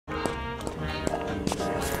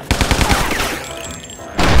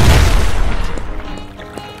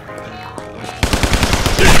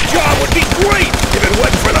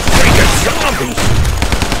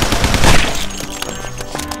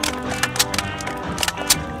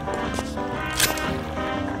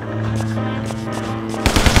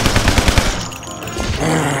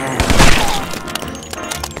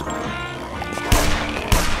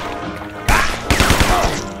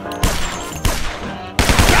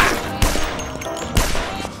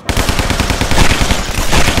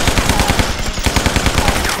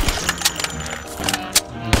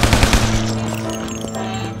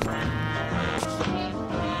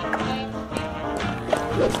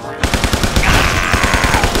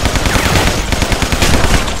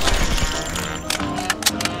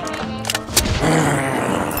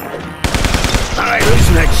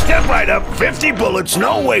right up, 50 bullets,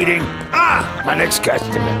 no waiting. Ah, my next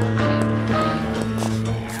customer.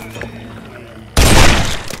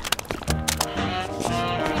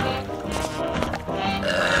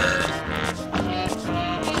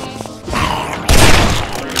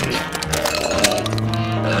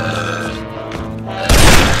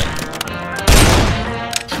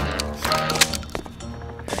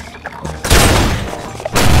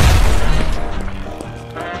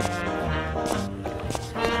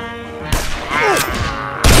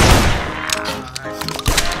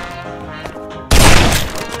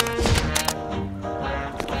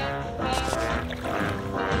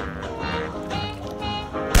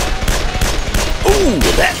 Ooh,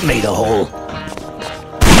 that made a hole.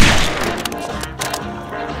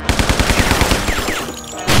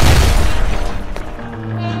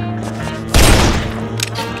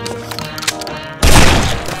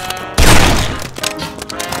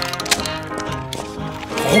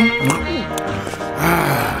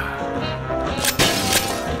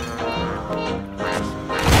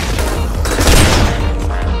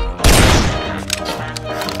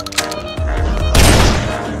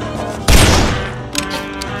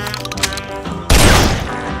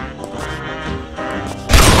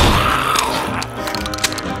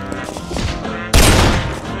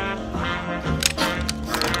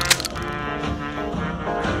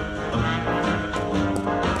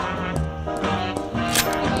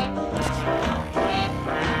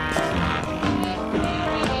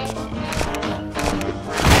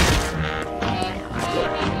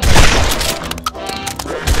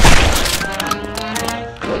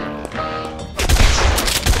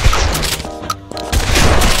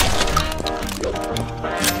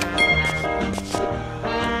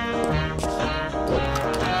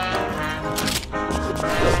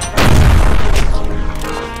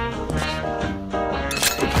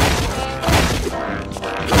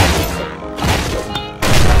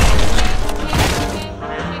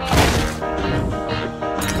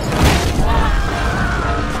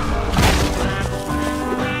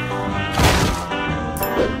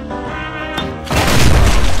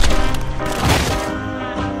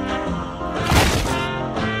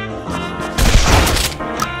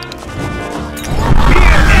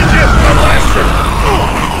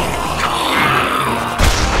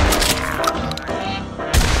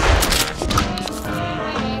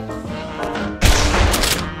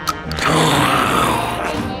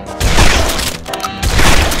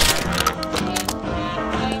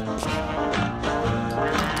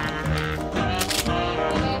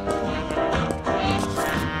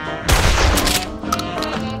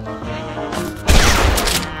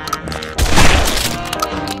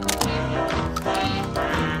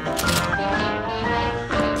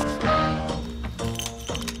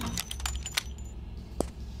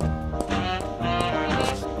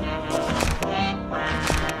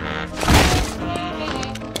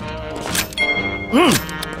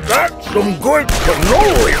 That's some good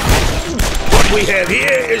cannoli. What we have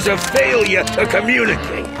here is a failure to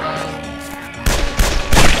communicate.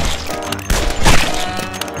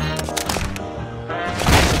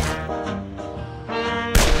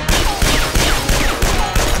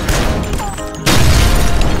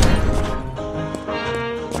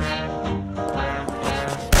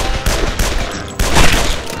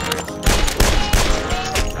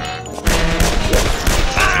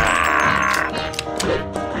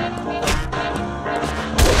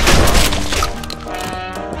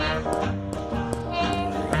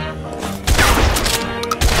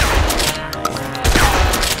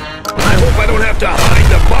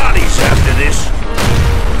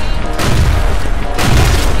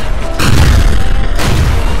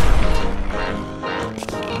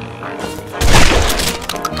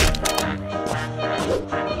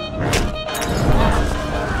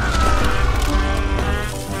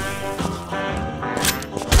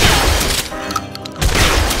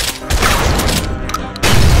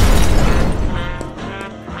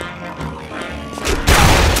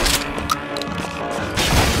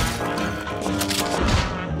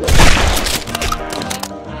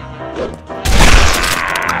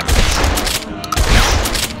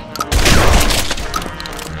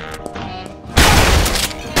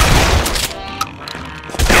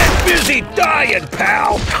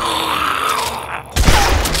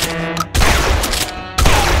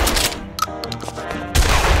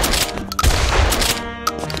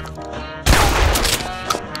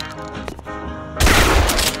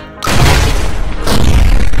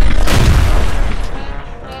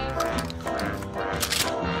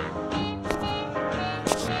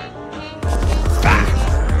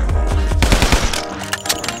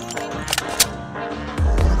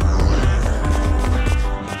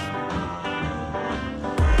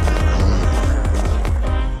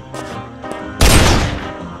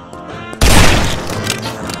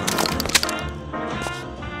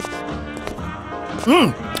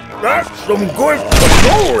 That's some good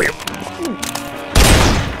cannoli.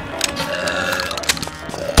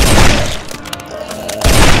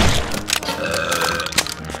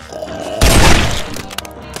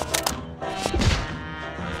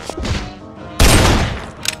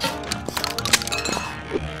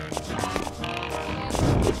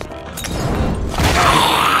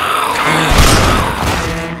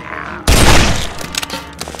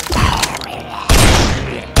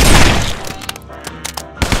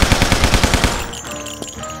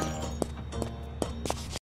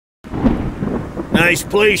 Nice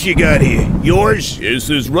place you got here. Yours? It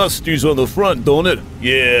says Rusty's on the front, don't it?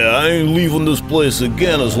 Yeah, I ain't leaving this place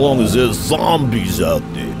again as long as there's zombies out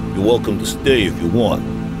there. You're welcome to stay if you want.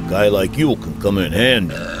 A guy like you can come in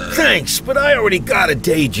handy. Thanks, but I already got a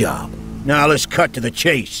day job. Now let's cut to the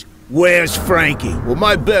chase. Where's Frankie? Well,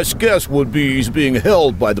 my best guess would be he's being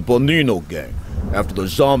held by the Bonino gang. After the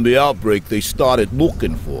zombie outbreak, they started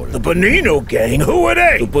looking for him. The Bonino gang? Who are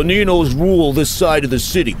they? The Boninos rule this side of the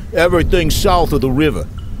city, everything south of the river.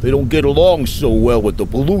 They don't get along so well with the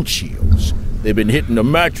Belluccios. They've been hitting the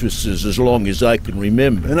mattresses as long as I can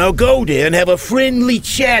remember. And I'll go there and have a friendly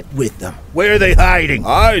chat with them. Where are they hiding?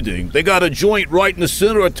 Hiding? They got a joint right in the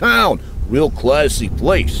center of town. Real classy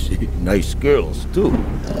place. Nice girls, too.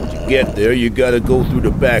 To get there, you gotta go through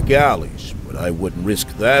the back alleys. But I wouldn't risk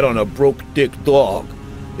that on a broke-dick dog.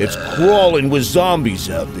 It's crawling with zombies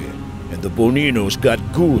out there. And the Boninos got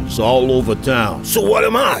goons all over town. So what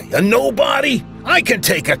am I, a nobody? I can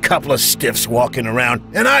take a couple of stiffs walking around,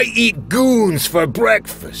 and I eat goons for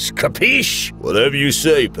breakfast, capiche? Whatever you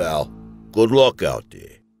say, pal. Good luck out there.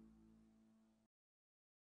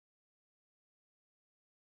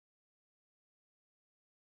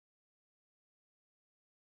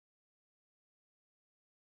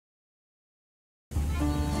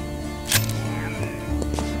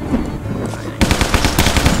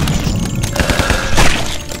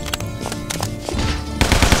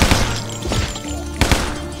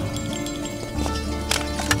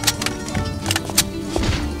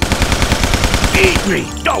 Eat me!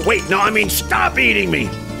 Oh, wait, no, I mean stop eating me!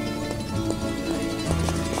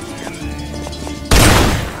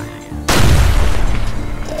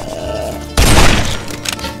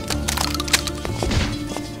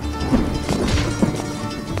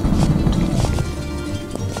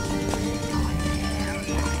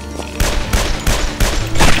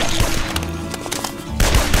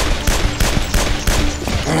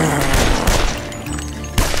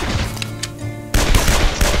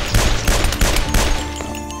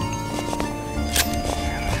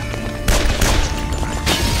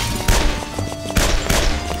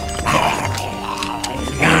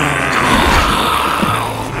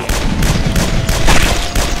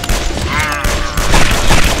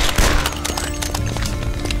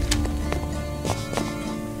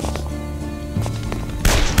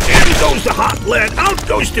 Goes the hot lead, out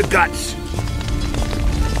goes the guts!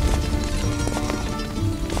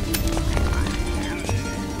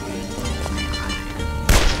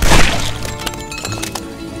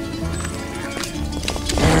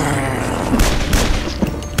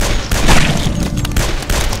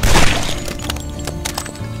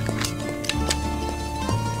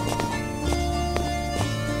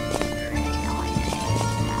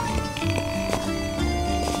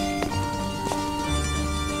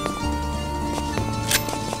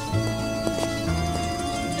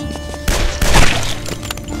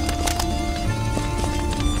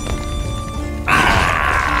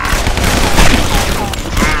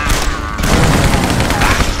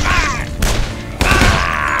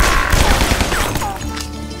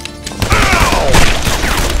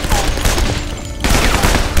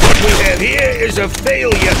 Here is a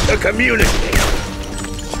failure to communicate.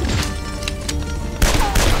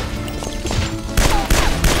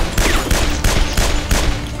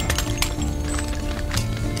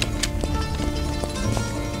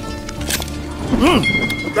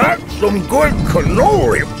 That's some good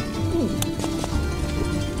cannoli.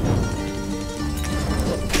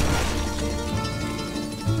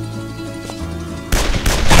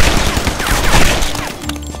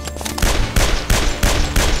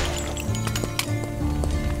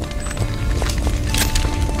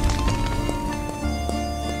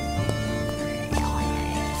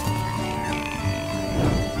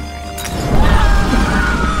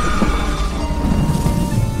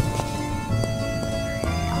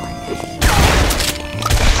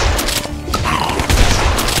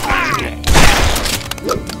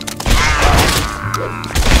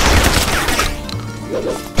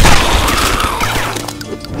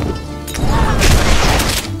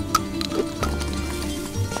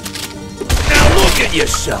 at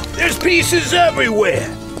yourself. There's pieces everywhere.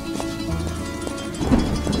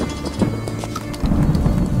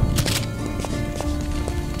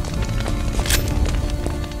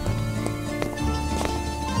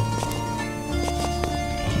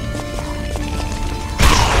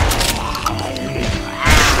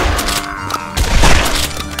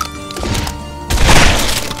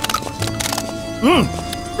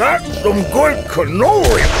 That's some good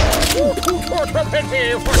cannoli.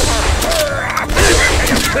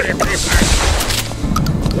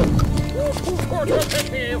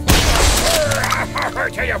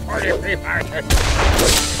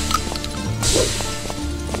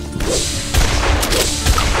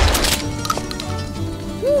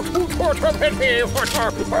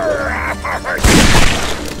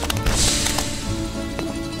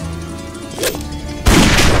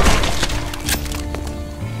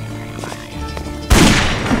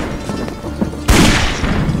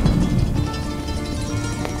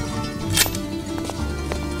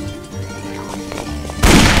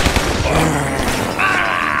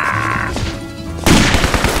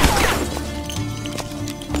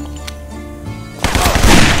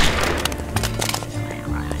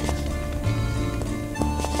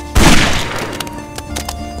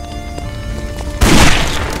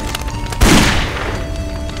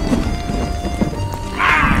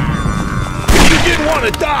 To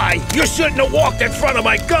die, you shouldn't have walked in front of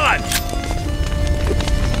my gun!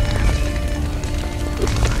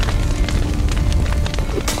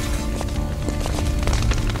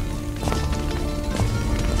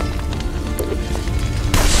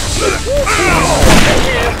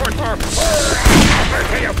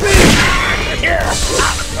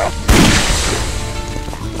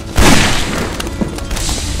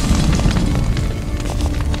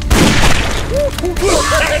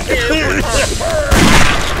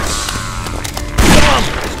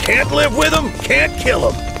 Can't live with him, can't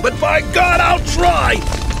kill him. But by God, I'll try!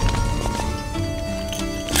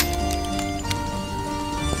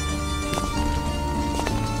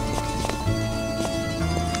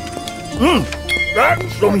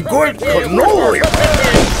 That's some good cannoli.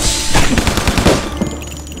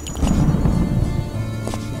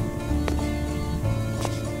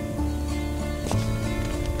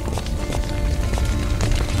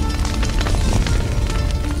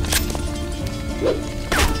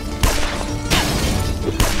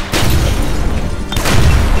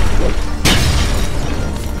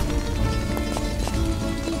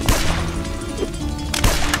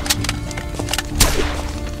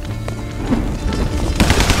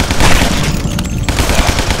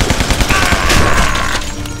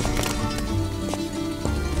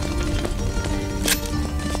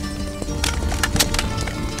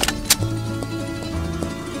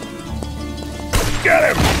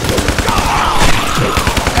 Get him!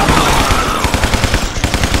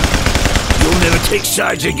 You'll never take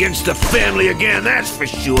sides against the family again, that's for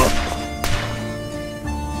sure.